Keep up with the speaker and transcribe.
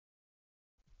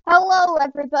Hello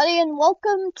everybody and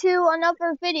welcome to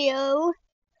another video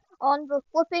on the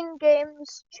Flipping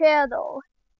Games channel.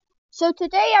 So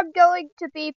today I'm going to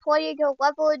be playing a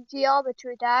level in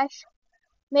Geometry Dash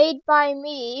made by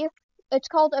me. It's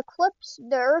called Eclipse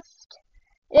Nerfed.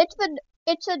 It's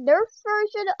a nerfed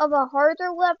version of a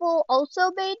harder level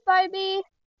also made by me.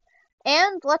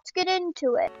 And let's get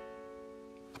into it.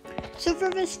 So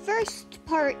for this first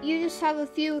part you just have a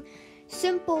few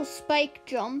simple spike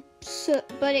jumps,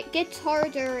 but it gets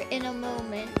harder in a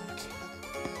moment.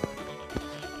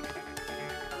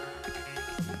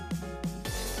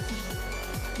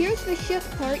 Here's the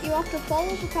shift part. You have to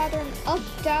follow the pattern up,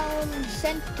 down,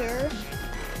 center.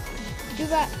 Do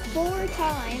that 4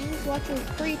 times, watch it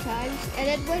 3 times, and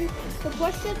then when the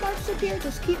question marks appear,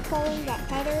 just keep following that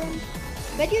pattern.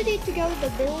 Then you need to go in the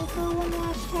middle for one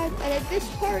last time, and in this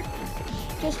part,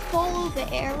 just follow the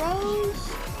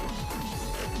arrows.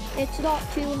 It's not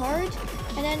too hard.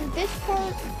 And then this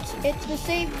part, it's the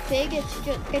same thing, it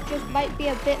just might be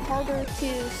a bit harder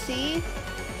to see.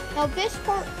 Now this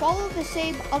part, follow the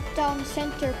same up, down,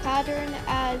 center pattern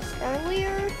as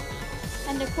earlier,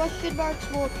 and the question marks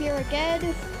will appear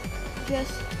again.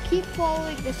 Just keep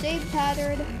following the same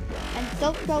pattern and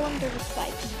don't go under the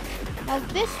spikes. Now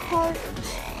this part,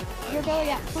 you're going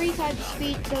at 3 times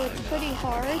speed, so it's pretty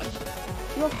hard.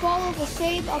 You'll follow the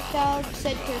same up, down,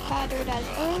 center pattern as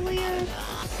earlier.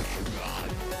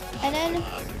 And then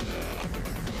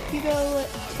you go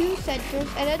 2 centers,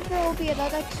 and then there will be an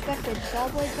unexpected saw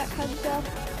blade that comes up.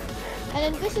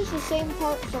 And then this is the same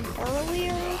part from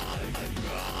earlier.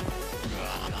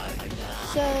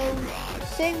 So,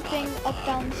 same thing, up,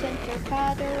 down, center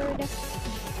pattern.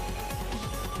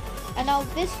 And now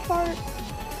this part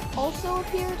also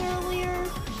appeared earlier.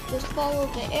 Just follow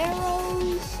the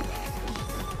arrows.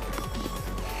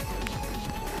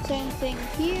 Same thing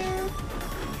here.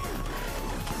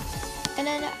 And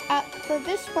then for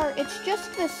this part, it's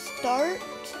just the start,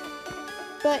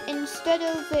 but instead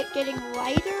of it getting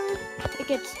lighter, it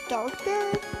gets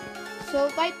darker. So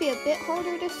it might be a bit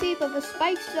harder to see, but the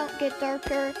spikes don't get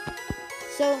darker,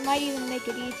 so it might even make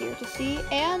it easier to see.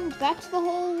 And that's the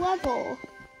whole level.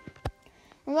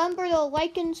 Remember to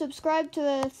like and subscribe to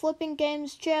the Flipping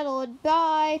Games channel, and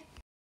bye!